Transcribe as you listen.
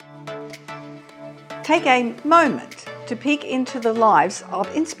Take a moment to peek into the lives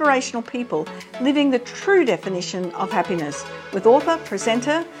of inspirational people living the true definition of happiness with author,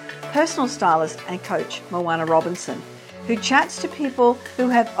 presenter, personal stylist and coach Moana Robinson, who chats to people who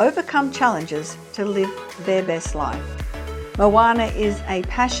have overcome challenges to live their best life. Moana is a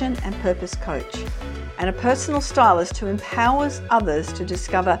passion and purpose coach and a personal stylist who empowers others to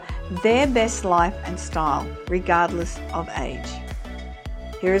discover their best life and style, regardless of age.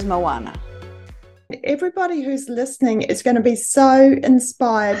 Here is Moana. Everybody who's listening is going to be so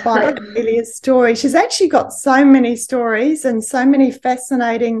inspired by Amelia's story. She's actually got so many stories and so many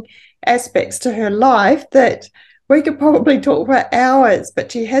fascinating aspects to her life that we could probably talk for hours,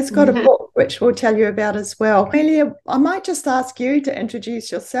 but she has got a book which we'll tell you about as well. Amelia, I might just ask you to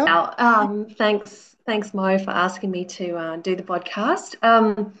introduce yourself. Thanks, Mo, for asking me to do the podcast.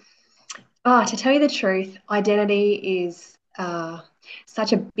 To tell you the truth, identity is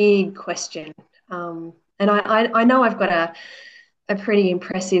such a big question. And I know I've got a pretty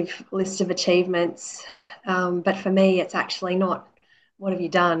impressive list of achievements, but for me, it's actually not what have you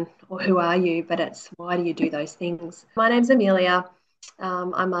done or who are you, but it's why do you do those things. My name's Amelia.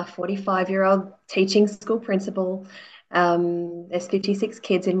 I'm a 45-year-old teaching school principal. There's 56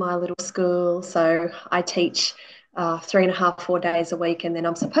 kids in my little school, so I teach 3.5, 4 days a week, and then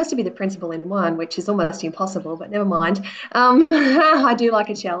I'm supposed to be the principal in one, which is almost impossible, but never mind. I do like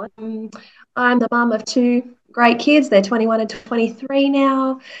a challenge. I'm the mum of 2 great kids. They're 21 and 23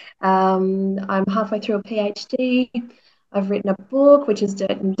 now. I'm halfway through a PhD. I've written a book, which is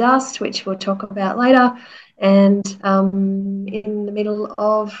Dirt and Dust, which we'll talk about later, and in the middle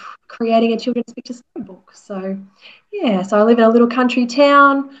of creating a children's picture storybook. So I live in a little country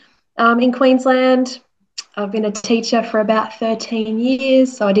town in Queensland. I've been a teacher for about 13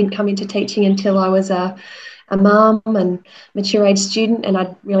 years, so I didn't come into teaching until I was a mum and mature age student, and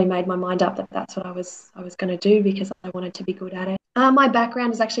I'd really made my mind up that that's what I was going to do because I wanted to be good at it. My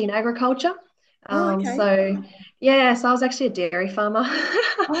background is actually in agriculture. Okay. So I was actually a dairy farmer.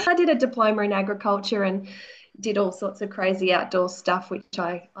 I did a diploma in agriculture and did all sorts of crazy outdoor stuff, which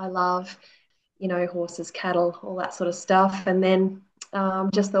I love, horses, cattle, all that sort of stuff. And then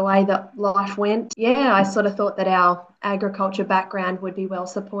just the way that life went, I sort of thought that our agriculture background would be well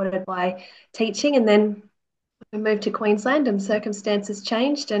supported by teaching. And then we moved to Queensland and circumstances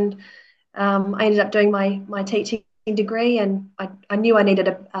changed, and I ended up doing my teaching degree, and I knew I needed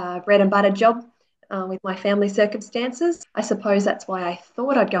a bread and butter job with my family circumstances. I suppose that's why I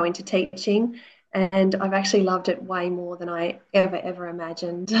thought I'd go into teaching, and I've actually loved it way more than I ever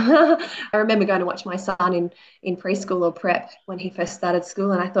imagined. I remember going to watch my son in preschool or prep when he first started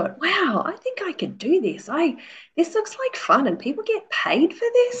school, and I thought, wow, I think I could do this. This looks like fun, and people get paid for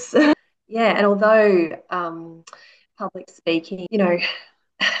this. And although public speaking,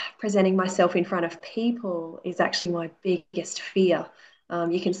 presenting myself in front of people is actually my biggest fear.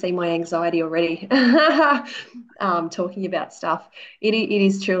 You can see my anxiety already talking about stuff. It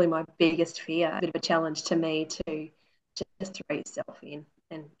is truly my biggest fear. A bit of a challenge to me to just throw yourself in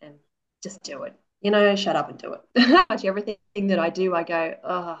and just do it. Shut up and do it. Actually, everything that I do, I go,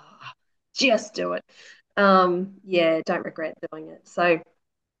 oh, just do it. Don't regret doing it. So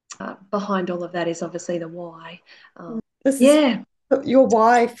behind all of that is obviously the why. This is your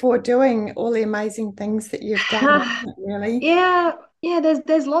why for doing all the amazing things that you've done, isn't it, really?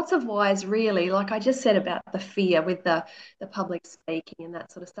 There's lots of whys, really. Like I just said about the fear with the public speaking and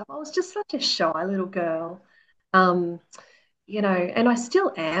that sort of stuff. I was just such a shy little girl, and I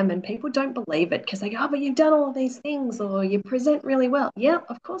still am, and people don't believe it because they go, oh, but you've done all of these things or you present really well. Yeah,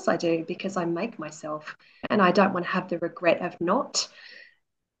 of course I do, because I make myself, and I don't want to have the regret of not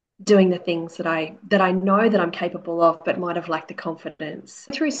doing the things that I know that I'm capable of, but might have lacked the confidence.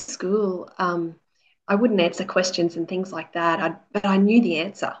 Through school, I wouldn't answer questions and things like that, but I knew the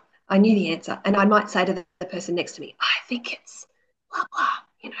answer. And I might say to the person next to me, I think it's blah,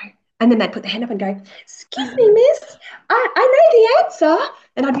 blah, and then they'd put their hand up and go, excuse me, miss, I know the answer.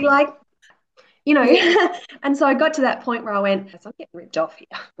 And I'd be like, and so I got to that point where I went, I'm getting ripped off here.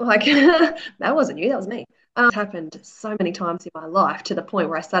 Like, that wasn't you, that was me. It's happened so many times in my life to the point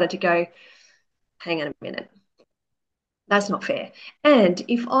where I started to go, hang on a minute, that's not fair. And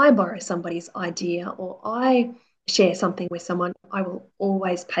if I borrow somebody's idea or I share something with someone, I will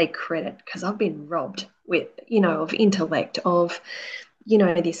always pay credit because I've been robbed with, of intellect, of,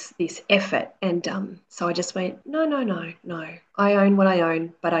 this effort. And so I just went, no. I own what I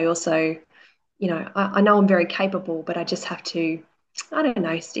own, but I also, I know I'm very capable, but I just have to, I don't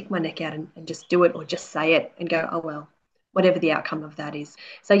know, stick my neck out and just do it, or just say it and go, oh, well, whatever the outcome of that is.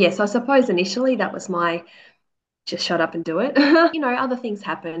 So, yes, I suppose initially that was my just shut up and do it. Other things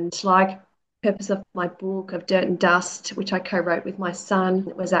happened, like purpose of my book of Dirt and Dust, which I co-wrote with my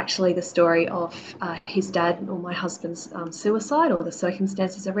son, was actually the story of his dad or my husband's suicide, or the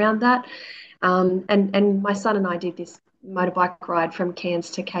circumstances around that. And my son and I did this motorbike ride from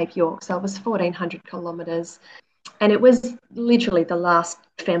Cairns to Cape York. So it was 1,400 kilometres. And it was literally the last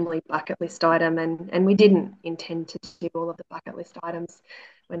family bucket list item. And we didn't intend to do all of the bucket list items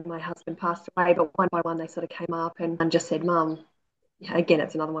when my husband passed away. But one by one, they sort of came up and just said, Mum, again,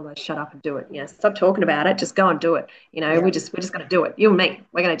 it's another one of those shut up and do it. Stop talking about it. Just go and do it. Yeah. We're just going to do it. You and me,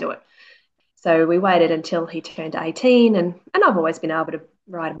 we're going to do it. So we waited until he turned 18, and I've always been able to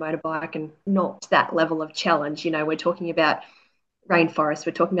ride a motorbike, and not that level of challenge. We're talking about rainforest,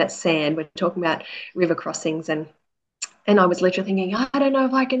 we're talking about sand, we're talking about river crossings, and I was literally thinking, I don't know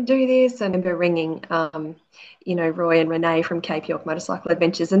if I can do this. And I remember ringing, Roy and Renee from Cape York Motorcycle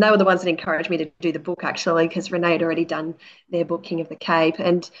Adventures, and they were the ones that encouraged me to do the book, actually, because Renee had already done their book, King of the Cape,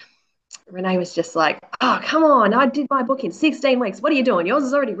 and Renee was just like, oh, come on, I did my book in 16 weeks. What are you doing? Yours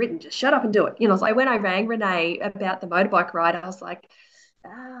is already written. Just shut up and do it. So when I rang Renee about the motorbike ride, I was like,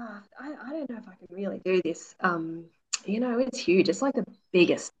 I don't know if I can really do this. It's huge. It's like the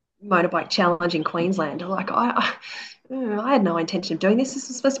biggest motorbike challenge in Queensland. Like, I had no intention of doing this. This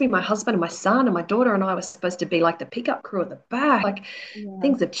was supposed to be my husband and my son, and my daughter and I were supposed to be like the pickup crew at the back. Like,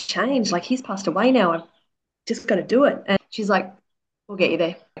 things have changed. Like, he's passed away now. I've just got to do it. And she's like, we'll get you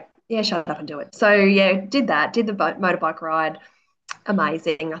there. Yeah, shut up and do it. So yeah, did that, did the motorbike ride.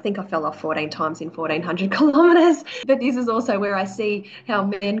 Amazing. I think I fell off 14 times in 1,400 kilometers. But this is also where I see how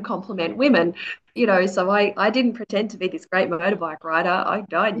men compliment women. So I didn't pretend to be this great motorbike rider.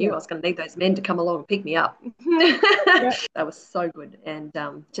 I knew I was going to need those men to come along and pick me up. Yeah. That was so good, and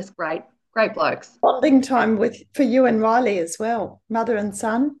just great blokes. Bonding time for you and Riley as well, mother and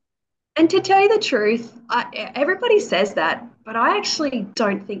son. And to tell you the truth, everybody says that, but I actually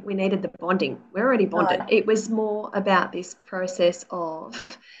don't think we needed the bonding. We're already bonded. No. It was more about this process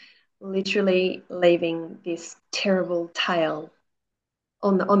of literally leaving this terrible tail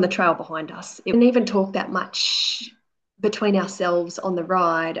on the trail behind us. It didn't even talk that much between ourselves on the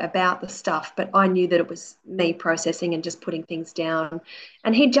ride about the stuff, but I knew that it was me processing and just putting things down.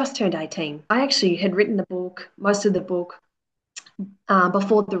 And he'd just turned 18. I actually had written the book, most of the book,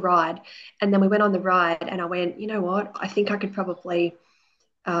 before the ride. And then we went on the ride, and I went, you know what? I think I could probably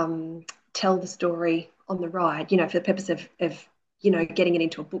tell the story on the ride, for the purpose of getting it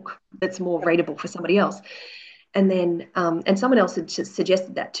into a book that's more readable for somebody else. And then, and someone else had just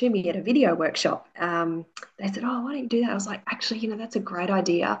suggested that to me at a video workshop. They said, oh, why don't you do that? I was like, actually, that's a great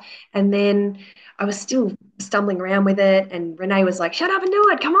idea. And then I was still stumbling around with it. And Renee was like, shut up and do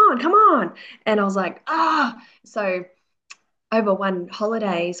it. Come on, come on. And I was like, So over one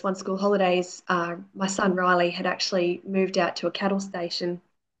school holidays, my son Riley had actually moved out to a cattle station,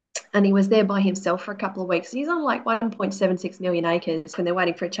 and he was there by himself for a couple of weeks. He's on like 1.76 million acres, and they're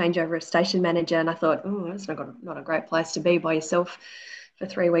waiting for a changeover of station manager. And I thought, oh, that's not a great place to be by yourself for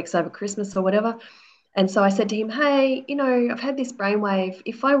 3 weeks over Christmas or whatever. And so I said to him, hey, I've had this brainwave.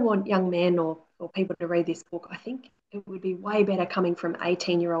 If I want young men or people to read this book, I think it would be way better coming from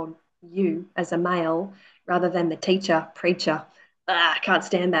 18-year-old you as a male rather than the teacher, preacher. I can't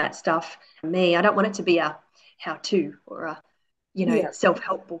stand that stuff. Me, I don't want it to be a how-to or a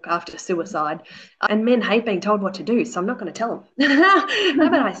self-help book after suicide. And men hate being told what to do, so I'm not going to tell them.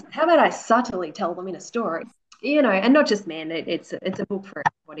 How about I subtly tell them in a story? And not just men. It's a book for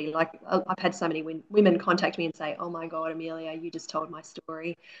everybody. Like, I've had so many women contact me and say, "Oh my God, Amelia, you just told my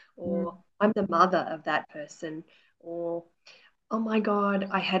story," or "I'm the mother of that person," or "Oh my God,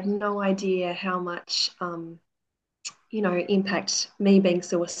 I had no idea how much." Impact me being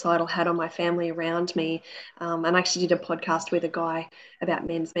suicidal had on my family around me. And I actually did a podcast with a guy about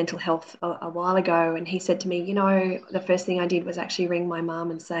men's mental health a while ago. And he said to me, the first thing I did was actually ring my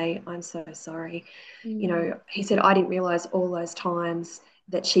mum and say, I'm so sorry. He said, I didn't realize all those times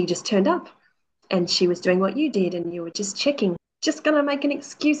that she just turned up and she was doing what you did and you were just checking, just going to make an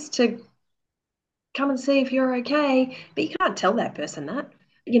excuse to come and see if you're okay. But you can't tell that person that.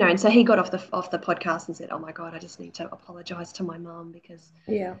 And so he got off the podcast and said, "Oh my God, I just need to apologize to my mum because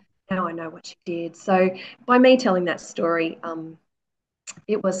now I know what she did." So by me telling that story,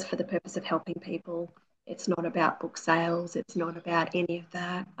 it was for the purpose of helping people. It's not about book sales. It's not about any of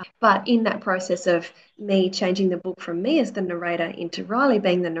that. But in that process of me changing the book from me as the narrator into Riley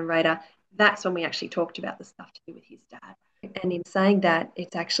being the narrator, that's when we actually talked about the stuff to do with his dad. And in saying that,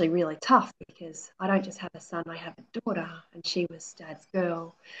 it's actually really tough because I don't just have a son, I have a daughter, and she was Dad's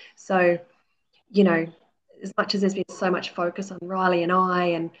girl. So, as much as there's been so much focus on Riley and I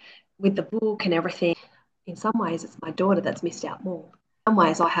and with the book and everything, in some ways it's my daughter that's missed out more. some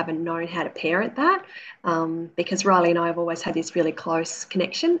ways I haven't known how to parent that, because Riley and I have always had this really close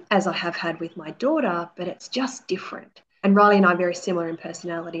connection, as I have had with my daughter, but it's just different. And Riley and I are very similar in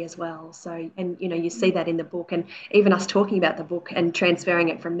personality as well. So, and you see that in the book, and even us talking about the book and transferring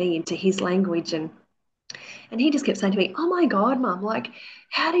it from me into his language. And he just kept saying to me, "Oh my God, Mum, like,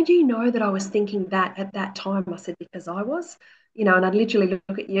 how did you know that I was thinking that at that time?" I said, "Because I was, and I'd literally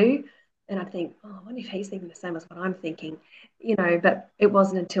look at you and I'd think, oh, I wonder if he's thinking the same as what I'm thinking, but it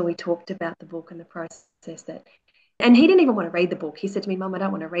wasn't until we talked about the book and the process that, and he didn't even want to read the book. He said to me, "Mum, I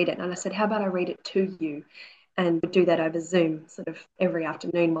don't want to read it." And I said, "How about I read it to you?" And would do that over Zoom sort of every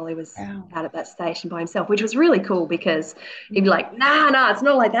afternoon while he was Wow. out at that station by himself, which was really cool because he'd be like, "Nah, it's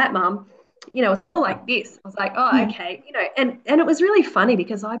not like that, Mum. It's not like this." I was like, "Oh, okay." And it was really funny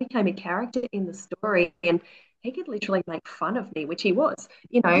because I became a character in the story, and he could literally make fun of me, which he was,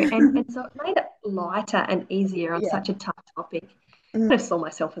 and so it made it lighter and easier on Yeah. such a tough topic. Mm. I saw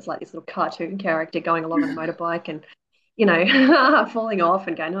myself as like this little cartoon character going along on the motorbike and, falling off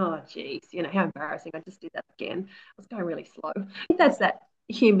and going, "Oh, geez, how embarrassing. I just did that again." I was going really slow. I think that's that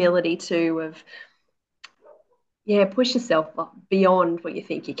humility too of, yeah, push yourself beyond what you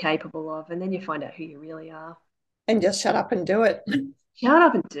think you're capable of, and then you find out who you really are. And just shut up and do it. Shut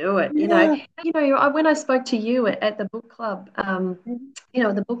up and do it. Yeah. When I spoke to you at the book club, at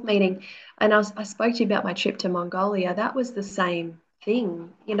the book meeting, and I spoke to you about my trip to Mongolia, that was the same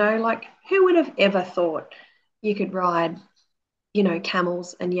thing. Like, who would have ever thought you could ride,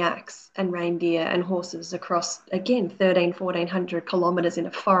 camels and yaks and reindeer and horses across, again, 1,400 kilometers in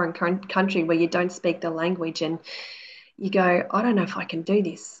a foreign country where you don't speak the language, and you go, "I don't know if I can do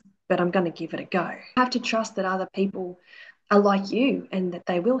this, but I'm going to give it a go." You have to trust that other people are like you and that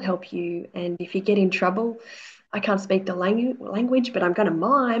they will help you. And if you get in trouble, I can't speak the language, but I'm going to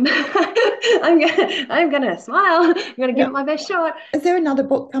mime. I'm going to smile. I'm going to give Yeah. it my best shot. Is there another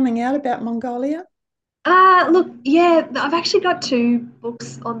book coming out about Mongolia? Look, yeah, I've actually got two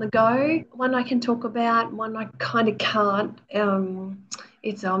books on the go. One I can talk about, one I kind of can't. I'm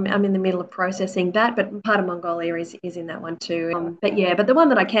in the middle of processing that, but part of Mongolia is in that one too. But the one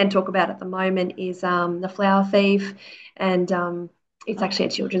that I can talk about at the moment is The Flower Thief, and it's actually a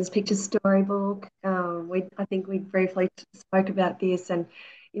children's picture storybook. I think we briefly spoke about this, and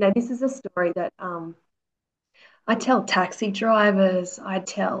this is a story that I tell taxi drivers, I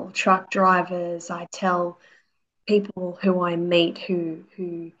tell truck drivers, I tell people who I meet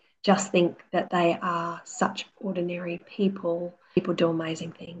who just think that they are such ordinary people. People do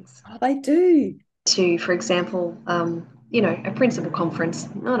amazing things. Oh, they do. For example, a principal conference.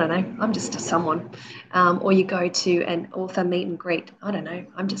 I don't know. I'm just someone. Or you go to an author meet and greet. I don't know.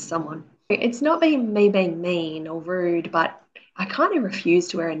 I'm just someone. It's not me being mean or rude, but I kind of refuse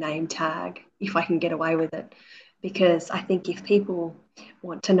to wear a name tag if I can get away with it, because I think if people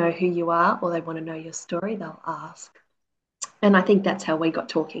want to know who you are or they want to know your story, they'll ask. And I think that's how we got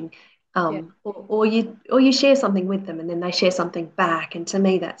talking. Yeah. Or you share something with them and then they share something back, and to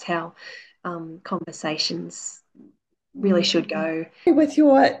me that's how conversations really should go. With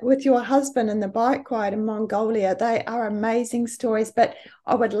your husband and the bike ride in Mongolia, they are amazing stories. But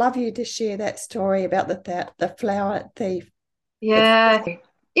I would love you to share that story about the flower thief. It's Yeah,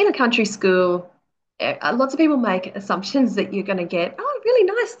 in a country school, lots of people make assumptions that you're going to get, oh, really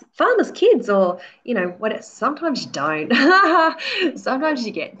nice farmers' kids, or what. Sometimes you don't. Sometimes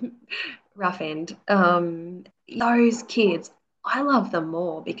you get rough end. Those kids, I love them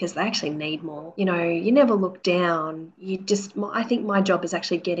more because they actually need more. You never look down. I think my job is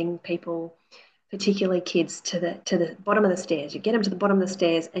actually getting people, particularly kids, to the bottom of the stairs. You get them to the bottom of the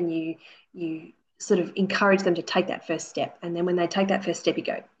stairs, and you sort of encourage them to take that first step. And then when they take that first step, you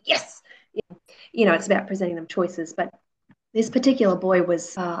go, yes. It's about presenting them choices. But this particular boy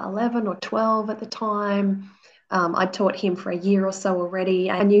was 11 or 12 at the time. I taught him for a year or so already.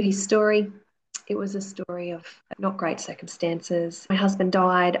 I knew his story. It was a story of not great circumstances. My husband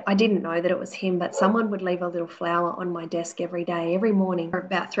died. I didn't know that it was him, but someone would leave a little flower on my desk every day, every morning for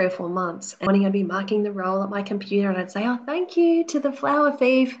about 3 or 4 months. And morning I'd be marking the roll at my computer, and I'd say, "Oh, thank you to the flower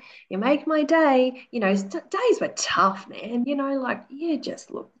thief. You make my day." Days were tough, man. Like you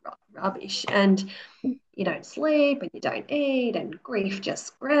just look rubbish. And you don't sleep and you don't eat, and grief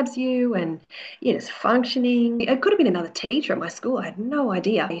just grabs you, and you're just functioning. It could have been another teacher at my school. I had no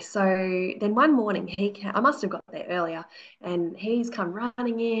idea. So then one morning I must have got there earlier, and he's come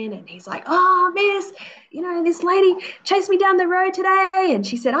running in and he's like, "Oh, miss, this lady chased me down the road today, and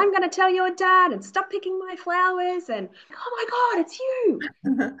she said, I'm going to tell your dad and stop picking my flowers." And oh my God, it's you,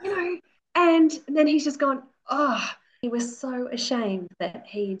 you know. And then he's just gone, oh, he was so ashamed that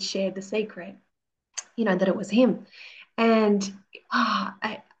he'd shared the secret, that it was him. And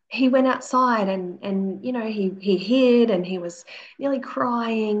he went outside and he hid and he was nearly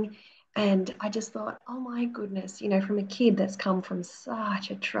crying. And I just thought, oh my goodness, from a kid that's come from such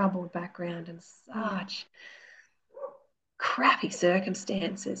a troubled background and Yeah. such crappy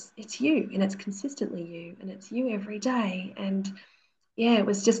circumstances, it's you and it's consistently you and it's you every day. And yeah, it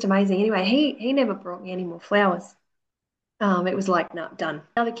was just amazing. Anyway, he never brought me any more flowers. It was like, no, done.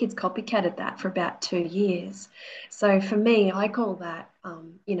 Other kids copycatted that for about 2 years. So for me, I call that,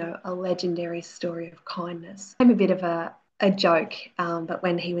 a legendary story of kindness. I'm a bit of a joke, but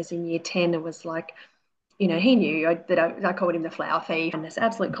when he was in year 10, it was like, he knew that I called him the flower thief, and this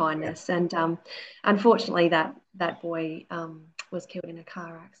absolute Yeah. kindness. And unfortunately, that boy was killed in a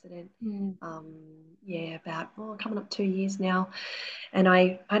car accident. Mm. Um, yeah, about coming up 2 years now. And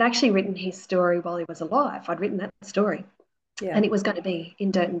I'd actually written his story while he was alive. I'd written that story Yeah. and it was going to be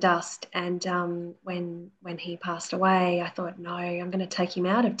in dirt and dust. And when he passed away, I thought, no, I'm going to take him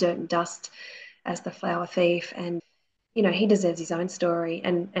out of dirt and dust as the flower thief, and he deserves his own story.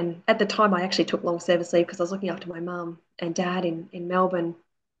 And at the time, I actually took long service leave because I was looking after my mum and dad in Melbourne,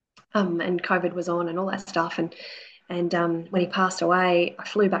 and COVID was on and all that stuff. And when he passed away, I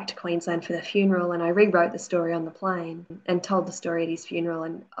flew back to Queensland for the funeral and I rewrote the story on the plane and told the story at his funeral.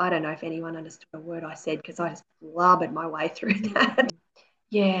 And I don't know if anyone understood a word I said because I just blubbered my way through that.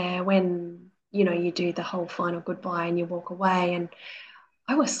 Yeah, when, you do the whole final goodbye and you walk away. And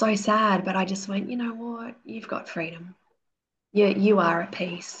I was so sad, but I just went, you know what? You've got freedom. You are at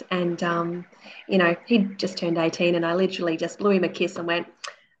peace. And, he just turned 18 and I literally just blew him a kiss and went,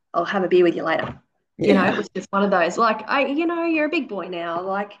 I'll have a beer with you later. It Yeah. was just one of those, like, you're a big boy now.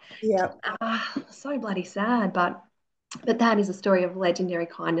 Like, Yeah. so bloody sad. But that is a story of legendary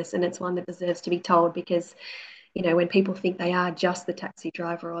kindness, and it's one that deserves to be told because, when people think they are just the taxi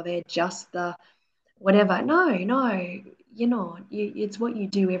driver or they're just the whatever, no, you're not. It's what you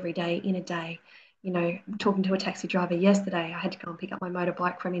do every day in a day. Talking to a taxi driver yesterday, I had to go and pick up my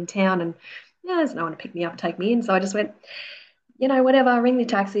motorbike from in town, and yeah, there's no one to pick me up and take me in. So I just went, whatever, ring the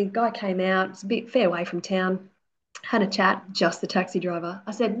taxi. Guy came out, it's a bit fair way from town, had a chat, just the taxi driver.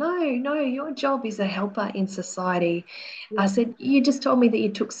 I said, no, your job is a helper in society. I Yeah. said, you just told me that you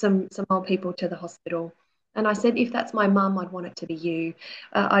took some old people to the hospital. And I said, if that's my mum, I'd want it to be you.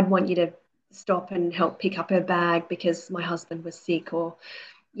 I'd want you to stop and help pick up her bag because my husband was sick, or,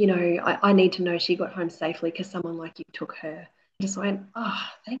 I need to know she got home safely because someone like you took her. I just went, oh,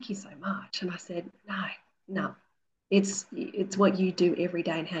 thank you so much. And I said, no, it's what you do every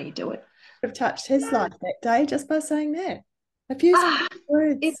day and how you do it. Have touched his life that day just by saying that. A few Ah, it,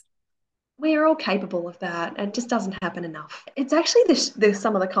 words. we're all capable of that. It just doesn't happen enough. It's actually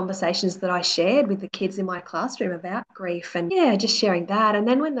some of the conversations that I shared with the kids in my classroom about grief and yeah, just sharing that. And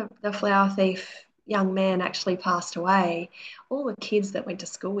then when the flower thief young man actually passed away, all the kids that went to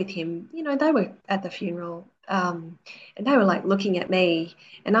school with him, they were at the funeral, and they were like looking at me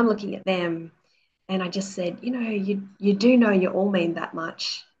and I'm looking at them. And I just said, you do know you all mean that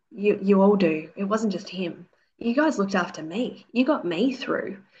much. You all do. It wasn't just him. You guys looked after me. You got me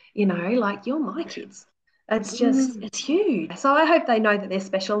through, like you're my kids. Mm. It's huge. So I hope they know that they're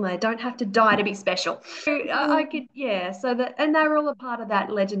special and they don't have to die to be special. So I could, yeah. So that, and they were all a part of that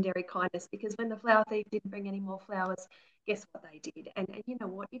legendary kindness because when the flower thief didn't bring any more flowers, guess what they did? And you know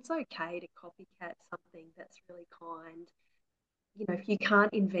what? It's okay to copycat something that's really kind. If you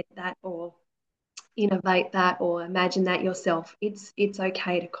can't invent that or innovate that or imagine that yourself. It's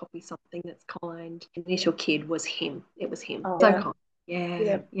okay to copy something that's kind. The initial kid was him. It was him. Oh, So yeah. kind. Yeah,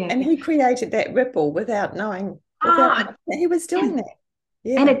 Yeah. yeah. And he created that ripple without knowing, without Ah, knowing that he was doing and that.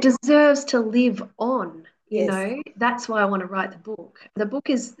 and Yeah. it deserves to live on. Yes. That's why I want to write the book. The book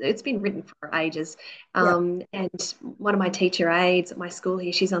it's been written for ages. Yeah. And one of my teacher aides at my school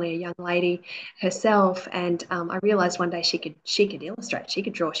here, she's only a young lady herself, and I realized one day she could illustrate, she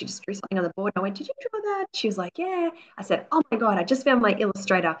could draw. She just drew something on the board. I went, "Did you draw that?" She was like, "Yeah." I said, "Oh my God, I just found my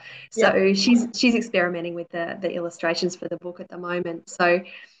illustrator." Yeah. So she's experimenting with the illustrations for the book at the moment. So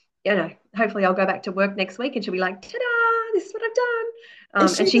hopefully I'll go back to work next week and she'll be like, ta-da, this is what I've done.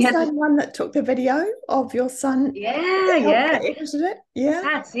 Is And she she the has, same one that took the video of your son yeah, that helped yeah, edited it? Yeah.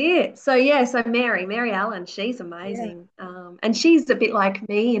 that's it. So yeah, so Mary Allen, she's Yeah. amazing. And she's a bit like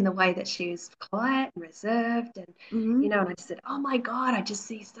me in the way that she was quiet and reserved and, Mm-hmm. and I just said, oh my God, I just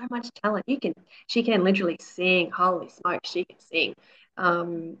see so much talent. She can literally sing, holy smoke, she can sing.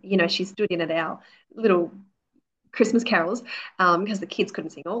 She stood in at our little Christmas carols because the kids couldn't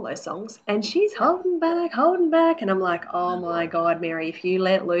sing all those songs. And she's Yeah. holding back. And I'm like, oh my God, Mary, if you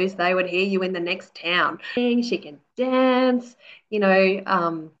let loose, they would hear you in the next town. She can dance,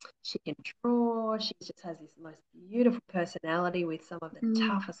 She can draw. She just has this most beautiful personality with some of the Mm.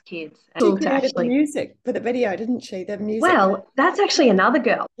 toughest kids. She Cool to created the actually. music for the video, didn't she? The music. Well, that's actually another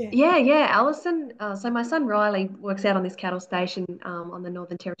girl. Yeah. Yeah, yeah, Alison. So my son Riley works out on this cattle station on the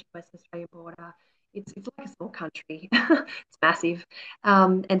Northern Territory Western Australian border. It's like a small country. It's massive.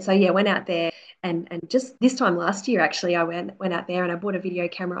 And so yeah, went out there and just this time last year actually I went out there and I bought a video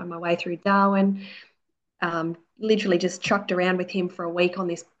camera on my way through Darwin. Literally just trucked around with him for a week on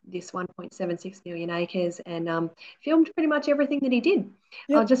this 1.76 million acres and filmed pretty much everything that he did.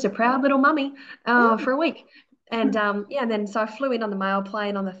 I was Yep. just a proud little mummy Yeah. for a week. And yeah, and then so I flew in on the mail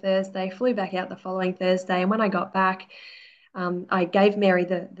plane on the Thursday, flew back out the following Thursday. And when I got back, I gave Mary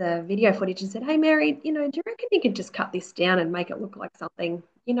the video footage and said, "Hey, Mary, do you reckon you could just cut this down and make it look like something?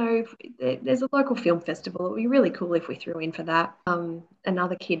 There's a local film festival. It would be really cool if we threw in for that."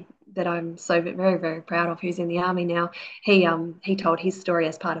 Another kid that I'm so very, very proud of, who's in the army now, he told his story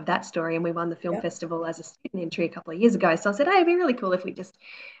as part of that story, and we won the film Yep. festival as a student entry a couple of years ago. So I said, "Hey, it'd be really cool if we just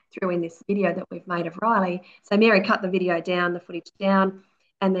threw in this video that we've made of Riley." So Mary cut the video down, the footage down.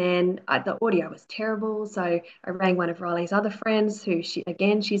 And then the audio was terrible. So I rang one of Riley's other friends who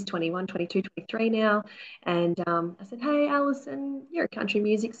she's 21, 22, 23 now. And I said, "Hey, Alison, you're a country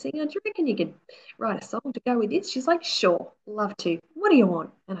music singer. Do you reckon you could write a song to go with this?" She's like, "Sure, love to. What do you want?"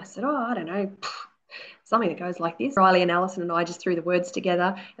 And I said, "Oh, I don't know. Something that goes like this." Riley and Alison and I just threw the words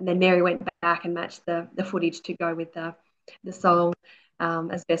together. And then Mary went back and matched the footage to go with the song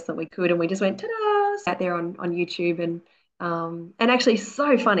as best that we could. And we just went, ta-da, out there on YouTube and actually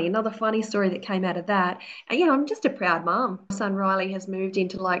so funny, another funny story that came out of that. And I'm just a proud mom. My son Riley has moved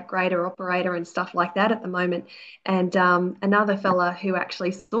into like grader operator and stuff like that at the moment. And another fella who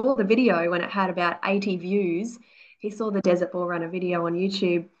actually saw the video when it had about 80 views, he saw the Desert Ball Runner video on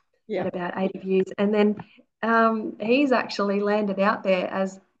YouTube at Yeah. about 80 views. And then he's actually landed out there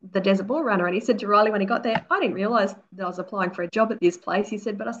as the Desert Ball Runner. And he said to Riley when he got there, "I didn't realize that I was applying for a job at this place." He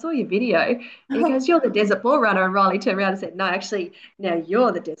said, "But I saw your video." And he goes, "You're the Desert Ball Runner." And Riley turned around and said, "No, actually, now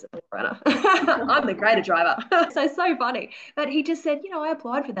you're the Desert Ball Runner. I'm the grader driver." So funny. But he just said, "I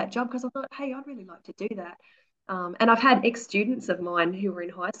applied for that job because I thought, hey, I'd really like to do that." And I've had ex-students of mine who were in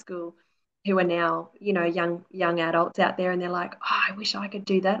high school who are now, young adults out there, and they're like, "Oh, I wish I could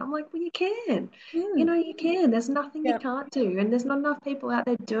do that." I'm like, "Well, you can. Mm. You can. There's nothing you Yep. can't do, and there's not enough people out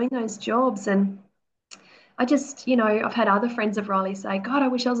there doing those jobs." And I just, I've had other friends of Riley say, "God, I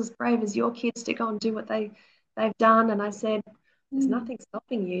wish I was as brave as your kids to go and do what they've done." And I said, "There's Mm. nothing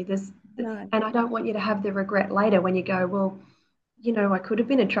stopping you. No. And I don't want you to have the regret later when you go, well, I could have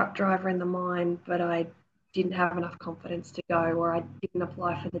been a truck driver in the mine, but I didn't have enough confidence to go, or I didn't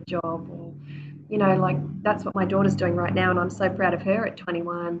apply for the job, or, like that's what my daughter's doing right now, and I'm so proud of her at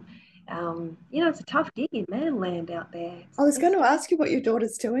 21. It's a tough gig in manland out there. I was going to ask you what your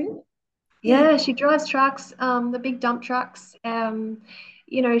daughter's doing. Yeah. Yeah, she drives trucks, the big dump trucks.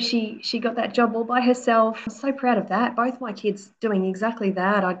 She got that job all by herself. I'm so proud of that. Both my kids doing exactly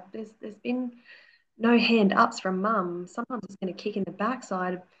that. There's been no hand ups from mum. Sometimes it's been a kick in the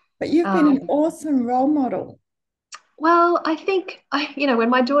backside. But you've been Um, an awesome role model. well, I think when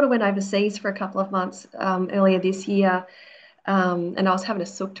my daughter went overseas for a couple of months earlier this year, and I was having a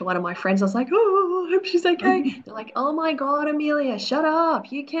sook to one of my friends. I was like, "Oh, I hope she's okay." They're like, "Oh my God, Amelia, shut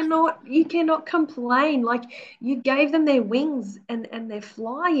up. You cannot complain. Like you gave them their wings and they're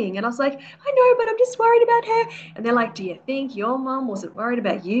flying." And I was like, "I know, but I'm just worried about her." And they're like, "Do you think your mom wasn't worried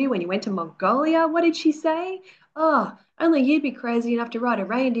about you when you went to Mongolia? What did she say?" "Oh, only you'd be crazy enough to ride a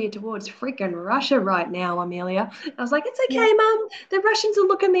reindeer towards freaking Russia right now, Amelia." I was like, "It's Yeah. okay, Mum. The Russians are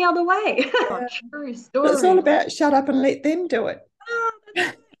looking the other way." Yeah. True But it's all story. about shut up and let them do it. Oh, that's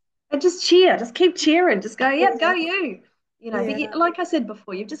right. And just cheer, just keep cheering, just go, "Yep, go Yeah. you." But Yeah. like I said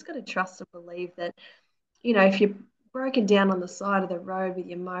before, you've just got to trust and believe that, if you're broken down on the side of the road with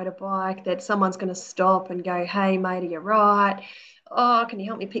your motorbike, that someone's going to stop and go, "Hey, mate, are you right? Oh, can you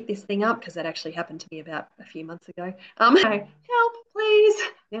help me pick this thing up?" Because that actually happened to me about a few months ago. Help, please.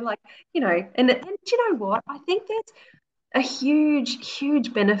 They're like, and you know what? I think there's a huge,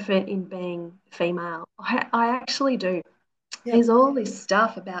 huge benefit in being female. I actually do. There's Yep. all this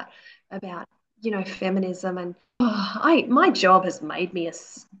stuff about feminism and my job has made me a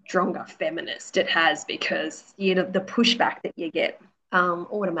stronger feminist. It has, because the pushback that you get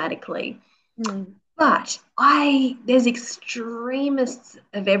automatically. Mm. But there's extremists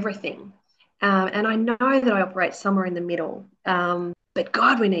of everything, and I know that I operate somewhere in the middle. But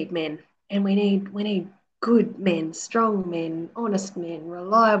God, we need men, and we need good men, strong men, honest men,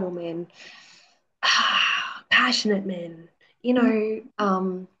 reliable men, passionate men. You Mm. know,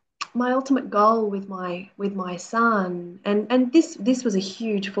 um, my ultimate goal with my son, and this was a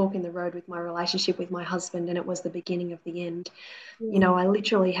huge fork in the road with my relationship with my husband, and it was the beginning of the end. You Yeah. know, I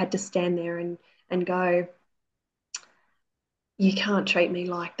literally had to stand there and go, you can't treat me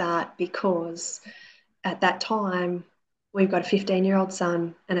like that, because at that time we've got a 15-year-old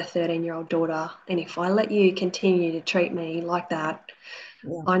son and a 13-year-old daughter, and if I let you continue to treat me like that,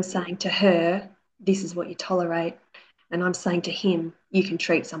 Yeah. I'm saying to her, this is what you tolerate, and I'm saying to him, you can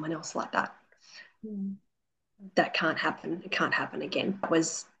treat someone else like that. Mm. That can't happen. It can't happen again. That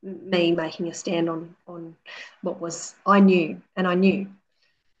was me making a stand on what was I knew, and I knew,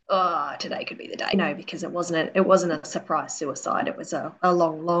 oh, today could be the day. No, because it wasn't a surprise suicide. It was a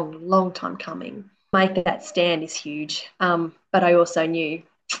long, long, long time coming. Make that stand is huge. But I also knew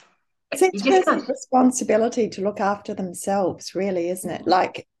It's you each just person's can't. responsibility to look after themselves, really, isn't it?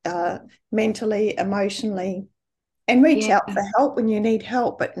 Like mentally, emotionally, and reach Yeah. out for help when you need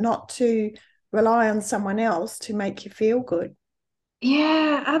help, but not to rely on someone else to make you feel good.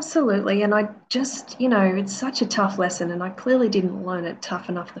 Yeah, absolutely. And I just, it's such a tough lesson, and I clearly didn't learn it tough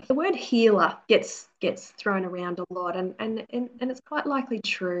enough. The word healer gets thrown around a lot, and it's quite likely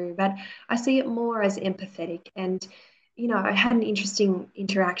true, but I see it more as empathetic. And I had an interesting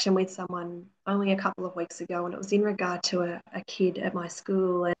interaction with someone only a couple of weeks ago, and it was in regard to a kid at my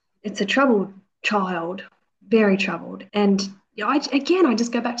school, and it's a troubled child, very troubled. And I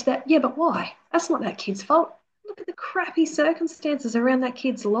just go back to that. Yeah, but why? That's not that kid's fault. Look at the crappy circumstances around that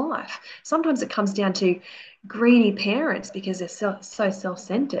kid's life. Sometimes it comes down to greedy parents because they're so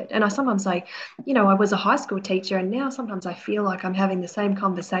self-centered. And I sometimes say, I was a high school teacher, and now sometimes I feel like I'm having the same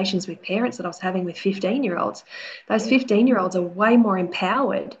conversations with parents that I was having with 15-year-olds. Those 15-year-olds are way more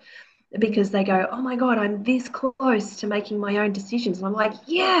empowered because they go, oh my God, I'm this close to making my own decisions. And I'm like,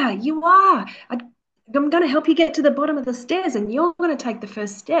 yeah, you are. I'm going to help you get to the bottom of the stairs, and you're going to take the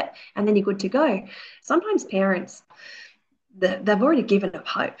first step, and then you're good to go. Sometimes parents, they've already given up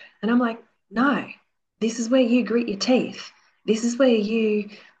hope. And I'm like, no, this is where you grit your teeth. This is where you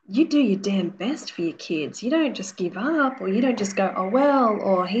do your damn best for your kids. You don't just give up, or you don't just go, oh well,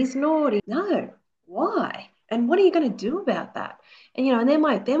 or he's naughty. No, why? And what are you going to do about that? And and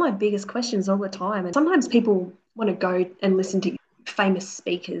they're my biggest questions all the time. And sometimes people want to go and listen to famous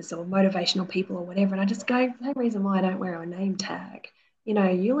speakers or motivational people or whatever, and I just go, no reason why I don't wear a name tag. You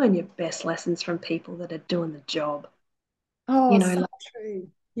learn your best lessons from people that are doing the job. Oh, so Like true.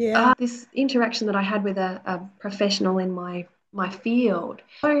 Yeah. this interaction that I had with a professional in my field,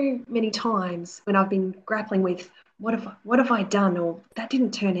 so many times when I've been grappling with what have I done, or that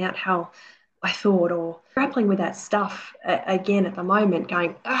didn't turn out how I thought, or grappling with that stuff again at the moment,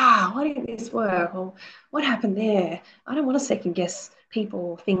 going, why didn't this work, or what happened there? I don't want to second guess people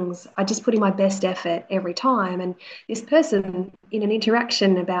or things. I just put in my best effort every time. And this person, in an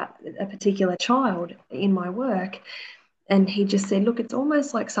interaction about a particular child in my work, and he just said, look, it's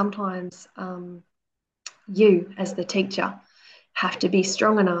almost like sometimes you as the teacher have to be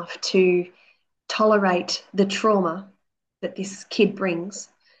strong enough to tolerate the trauma that this kid brings,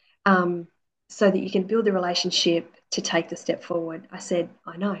 um, so that you can build the relationship to take the step forward. I said,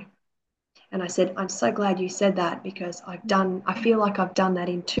 I know. And I said, I'm so glad you said that, because I feel like I've done that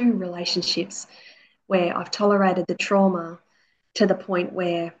in 2 relationships where I've tolerated the trauma to the point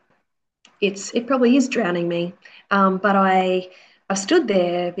where it probably is drowning me. But I stood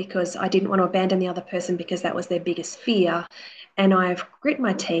there because I didn't want to abandon the other person, because that was their biggest fear. And I've grit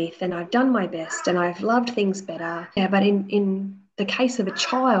my teeth, and I've done my best, and I've loved things better. Yeah, but in the case of a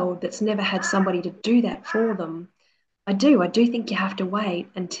child that's never had somebody to do that for them, I do think you have to wait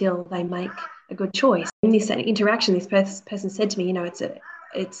until they make a good choice. In this interaction, this person said to me,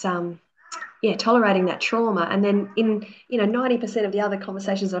 it's yeah, tolerating that trauma. And then in 90% of the other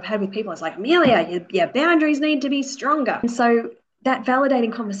conversations I've had with people, it's like, Amelia, your boundaries need to be stronger. And so that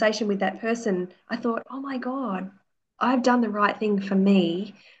validating conversation with that person, I thought, oh my God, I've done the right thing for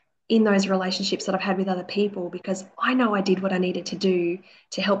me in those relationships that I've had with other people, because I know I did what I needed to do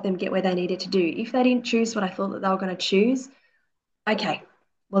to help them get where they needed to do. If they didn't choose what I thought that they were going to choose, okay,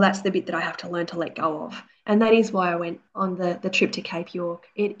 well, that's the bit that I have to learn to let go of. And that is why I went on the trip to Cape York.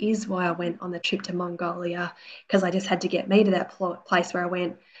 It is why I went on the trip to Mongolia, because I just had to get me to that place where I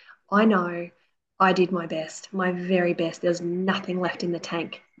went, I know I did my best, my very best. There's nothing left in the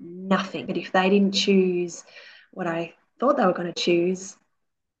tank, nothing. But if they didn't choose what I thought they were going to choose,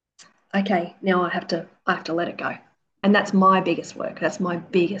 okay, now I have to let it go. And that's my biggest work. That's my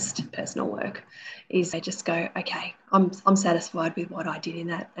biggest personal work, is I just go, okay, I'm satisfied with what I did in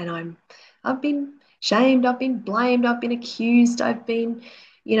that. And I've been shamed, I've been blamed, I've been accused, I've been,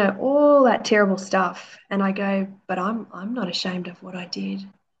 all that terrible stuff. And I go, but I'm not ashamed of what I did.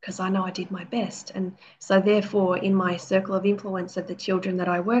 because I know I did my best. And so therefore, in my circle of influence of the children that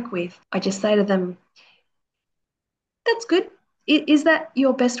I work with, I just say to them, that's good. Is that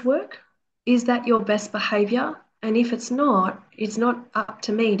your best work? Is that your best behavior? And if it's not up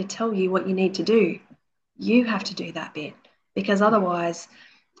to me to tell you what you need to do. You have to do that bit, because otherwise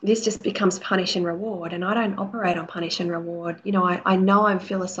this just becomes punish and reward. And I don't operate on punish and reward. I know I'm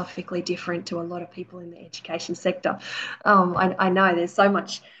philosophically different to a lot of people in the education sector. I know there's so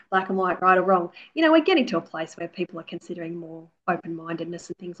much black and white, right or wrong. We're getting to a place where people are considering more open-mindedness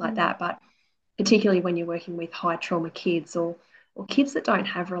and things like that. But particularly when you're working with high trauma kids, or kids that don't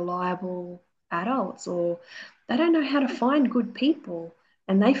have reliable adults, or they don't know how to find good people,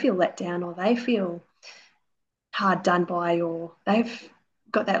 and they feel let down, or they feel hard done by, or they've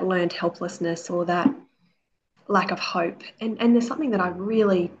got that learned helplessness or that lack of hope. And there's something that I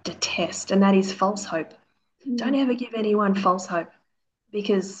really detest, and that is false hope. Don't ever give anyone false hope,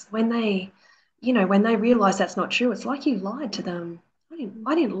 because when they realize that's not true, it's like you lied to them.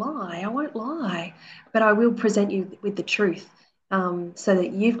 I didn't lie. I won't lie, but I will present you with the truth, so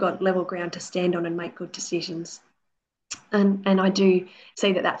that you've got level ground to stand on and make good decisions. And I do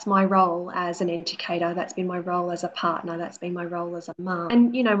see that that's my role as an educator. That's been my role as a partner. That's been my role as a mum.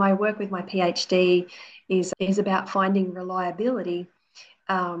 And my work with my PhD is about finding reliability,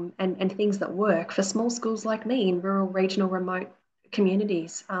 and things that work for small schools like me in rural, regional, remote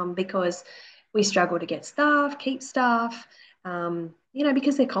communities, because we struggle to get staff, keep staff,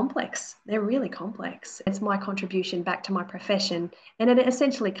 because they're complex. They're really complex. It's my contribution back to my profession. And it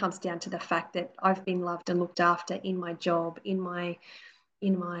essentially comes down to the fact that I've been loved and looked after in my job, in my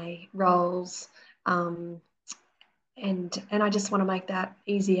roles. And I just want to make that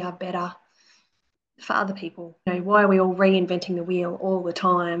easier, better for other people. Why are we all reinventing the wheel all the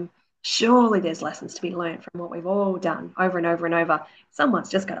time? Surely there's lessons to be learned from what we've all done over and over and over.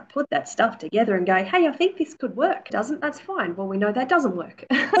 Someone's just got to put that stuff together and go, hey, I think this could work. Doesn't? That's fine. Well, we know that doesn't work.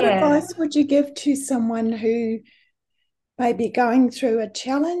 What advice would you give to someone who may be going through a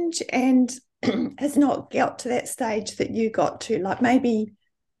challenge and has not got to that stage that you got to? Like maybe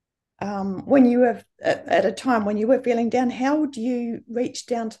when you were at a time when you were feeling down, how do you reach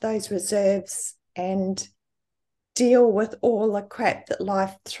down to those reserves and deal with all the crap that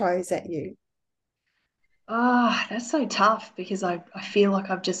life throws at you? That's so tough, because I feel like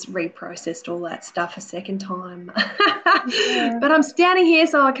I've just reprocessed all that stuff a second time. Yeah. But I'm standing here,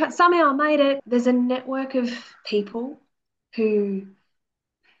 so somehow I made it. There's a network of people who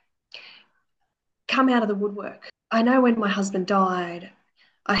come out of the woodwork. I know when my husband died,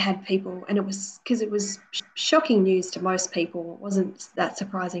 I had people, and it was because it was shocking news to most people. It wasn't that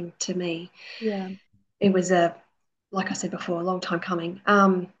surprising to me. Yeah. It was like I said before, a long time coming.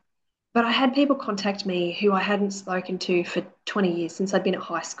 But I had people contact me who I hadn't spoken to for 20 years, since I'd been at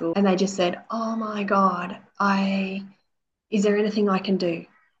high school. And they just said, oh my God, is there anything I can do?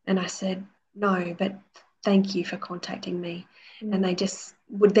 And I said, no, but thank you for contacting me. And they just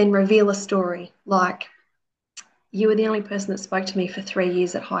would then reveal a story like, you were the only person that spoke to me for 3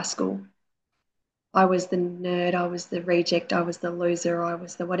 years at high school. I was the nerd, I was the reject, I was the loser, I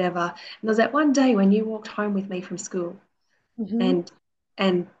was the whatever. And there was that one day when you walked home with me from school, Mm-hmm.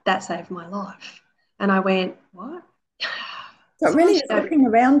 and that saved my life. And I went, what? So it really is looking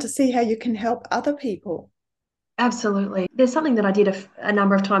around to see how you can help other people. Absolutely. There's something that I did a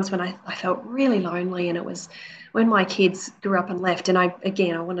number of times when I felt really lonely, and it was when my kids grew up and left. And I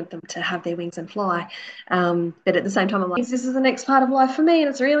wanted them to have their wings and fly. But at the same time, I'm like, this is the next part of life for me, and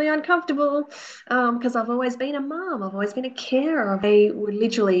it's really uncomfortable, because I've always been a mum. I've always been a carer. I would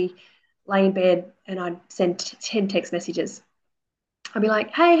literally lay in bed and I'd send 10 text messages. I'd be like,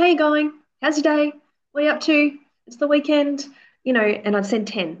 hey, how you going? How's your day? What are you up to? It's the weekend, and I'd send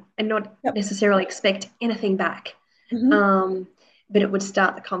 10 and not Yep. necessarily expect anything back. Mm-hmm. Um, but it would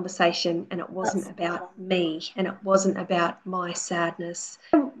start the conversation, and it wasn't That's about me, and it wasn't about my sadness.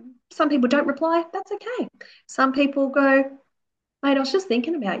 Some people don't reply. That's okay. Some people go, mate, I was just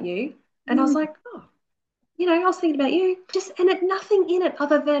thinking about you. And I was like, oh, I was thinking about you. And nothing in it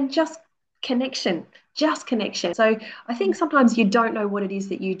other than just connection, just connection. So I think sometimes you don't know what it is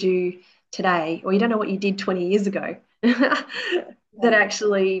that you do today, or you don't know what you did 20 years ago that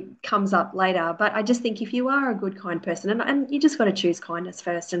actually comes up later. But I just think if you are a good, kind person, and you just got to choose kindness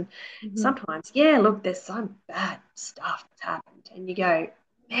first. And sometimes, yeah, look, there's some bad stuff that's happened, and you go,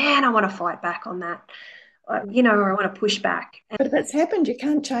 man, I want to fight back on that, or I want to push back. But if it's happened, you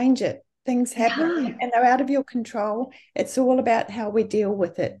can't change it. Things happen and they're out of your control. It's all about how we deal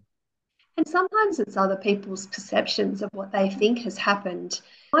with it. And sometimes it's other people's perceptions of what they think has happened.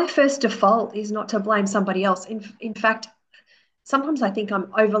 My first default is not to blame somebody else. In fact, sometimes I think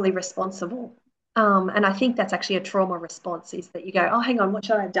I'm overly responsible. And I think that's actually a trauma response, is that you go, oh, hang on, what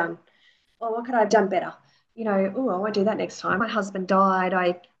should I have done? Oh, what could I have done better? Oh, I won't do that next time. My husband died.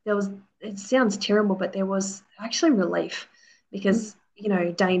 It sounds terrible, but there was actually relief because,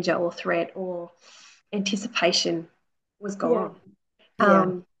 danger or threat or anticipation was Yeah. gone.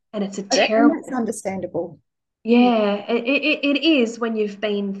 Yeah. And it's a And terrible, that's understandable. Yeah. yeah, it is when you've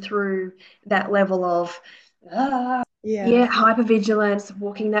been through that level of, Yeah. yeah, hypervigilance,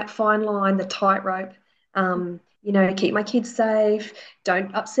 walking that fine line, the tightrope. Keep my kids safe,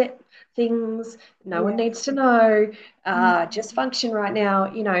 don't upset things, no one Yeah. needs to know, Mm. just function right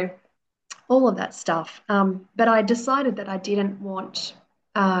now, all of that stuff. But I decided that I didn't want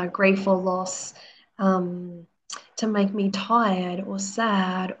grief or loss um, to make me tired or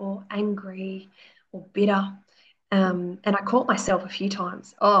sad or angry or bitter. And I caught myself a few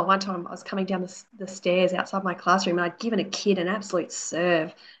times. Oh, one time I was coming down the stairs outside my classroom and I'd given a kid an absolute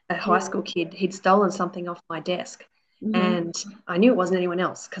serve, a high Yeah. school kid. He'd stolen something off my desk. Mm-hmm. And I knew it wasn't anyone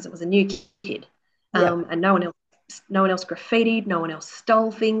else because it was a new kid. Yep. And no one else graffitied, no one else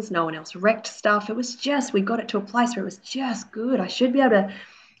stole things, no one else wrecked stuff. It was just, we got it to a place where it was just good. I should be able to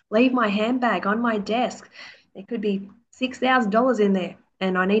leave my handbag on my desk. There could be $6,000 in there,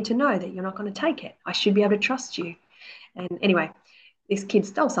 and I need to know that you're not going to take it. I should be able to trust you. And anyway, this kid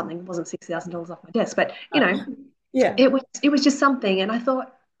stole something. It wasn't $6,000 off my desk, but Yeah. it was just something. And I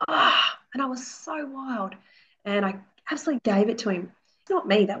thought, and I was so wild, and I absolutely gave it to him. Not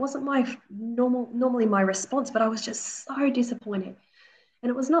me. That wasn't my normally my response, but I was just so disappointed. And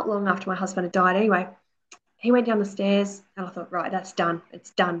it was not long after my husband had died. Anyway, he went down the stairs, and I thought, right, that's done.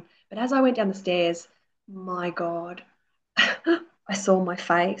 It's done. But as I went down the stairs, my God, I saw my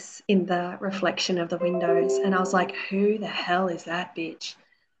face in the reflection of the windows, and I was like, who the hell is that bitch?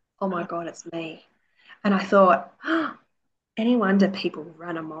 Oh my God, it's me. And I thought, any wonder people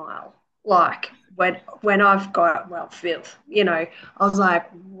run a mile. Like when I've got, well, filth, I was like,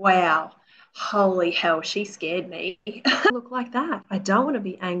 wow, holy hell, she scared me. Look like that. I don't want to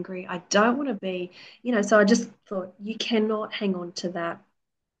be angry. I don't want to be, so I just thought you cannot hang on to that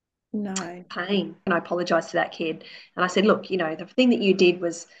No. pain. And I apologized to that kid. And I said, look, the thing that you did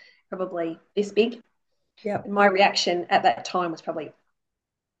was probably this big. Yep. And my reaction at that time was probably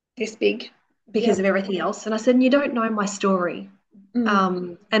this big because Yep. of everything else. And I said, and you don't know my story.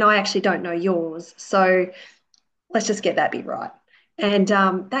 Mm. And I actually don't know yours. So let's just get that bit right. And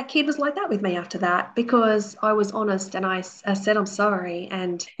that kid was like that with me after that because I was honest and I said, I'm sorry.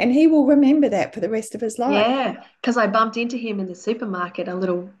 And he will remember that for the rest of his life. Yeah, because I bumped into him in the supermarket a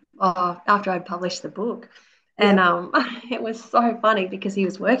little after I published the book. And Yep. it was so funny because he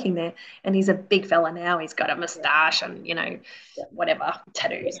was working there and he's a big fella now. He's got a Yep. mustache and, Yep. whatever,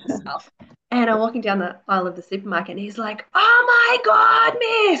 tattoos and Yeah. stuff. And I'm walking down the aisle of the supermarket and he's like, oh my God,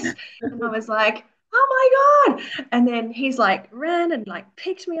 miss. And I was like, oh my God. And then he's like, ran and like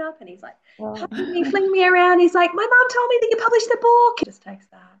picked me up and he's like, Oh. hugging me, flinging me around. He's like, my mom told me that you published the book. It just takes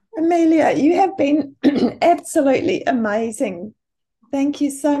that. Amelia, you have been absolutely amazing. Thank you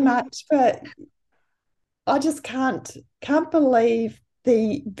so much for, I just can't believe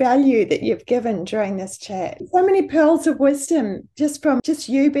the value that you've given during this chat. So many pearls of wisdom just from just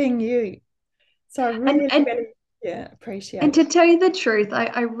you being you. So I And really, and really, yeah, and appreciate to it. tell you the truth,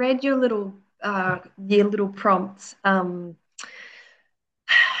 I read your little prompts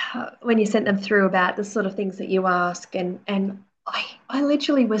when you sent them through about the sort of things that you ask, and I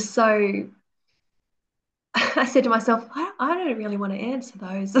literally was so. I said to myself, I don't really want to answer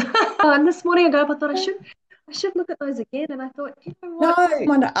those. And this morning I got up, I thought I should look at those again, and I thought, you know No,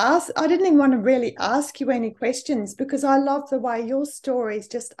 what? I didn't even want to really ask you any questions because I love the way your stories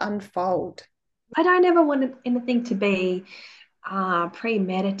just unfold. I don't ever want anything to be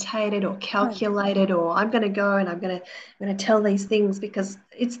premeditated or No. calculated, or I'm going to go and I'm going to tell these things because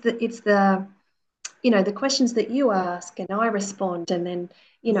it's the questions that you ask and I respond, and then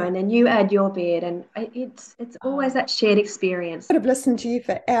Yeah. and then you add your bit, and it's always Oh, that shared experience. I could have listened to you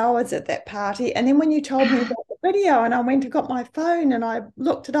for hours at that party. And then when you told me about the video, and I went and got my phone and I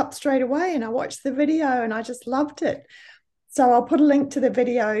looked it up straight away and I watched the video and I just loved it. So I'll put a link to the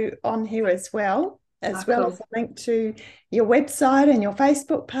video on here as well as Cool. a link to your website and your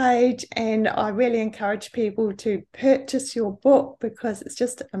Facebook page. And I really encourage people to purchase your book because it's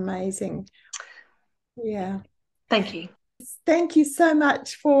just amazing. Yeah. Thank you. Thank you so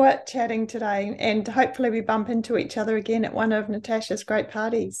much for chatting today. And hopefully we bump into each other again at one of Natasha's great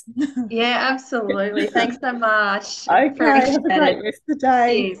parties. Yeah, absolutely. Thanks so much. Okay. Appreciate Have a great it. rest of the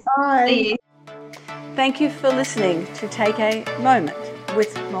day. Cheers. Bye. See you. Thank you for listening to Take a Moment.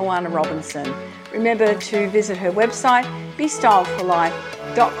 with Moana Robinson. Remember to visit her website,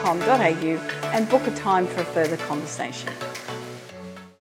 bestyledforlife.com.au, and book a time for a further conversation.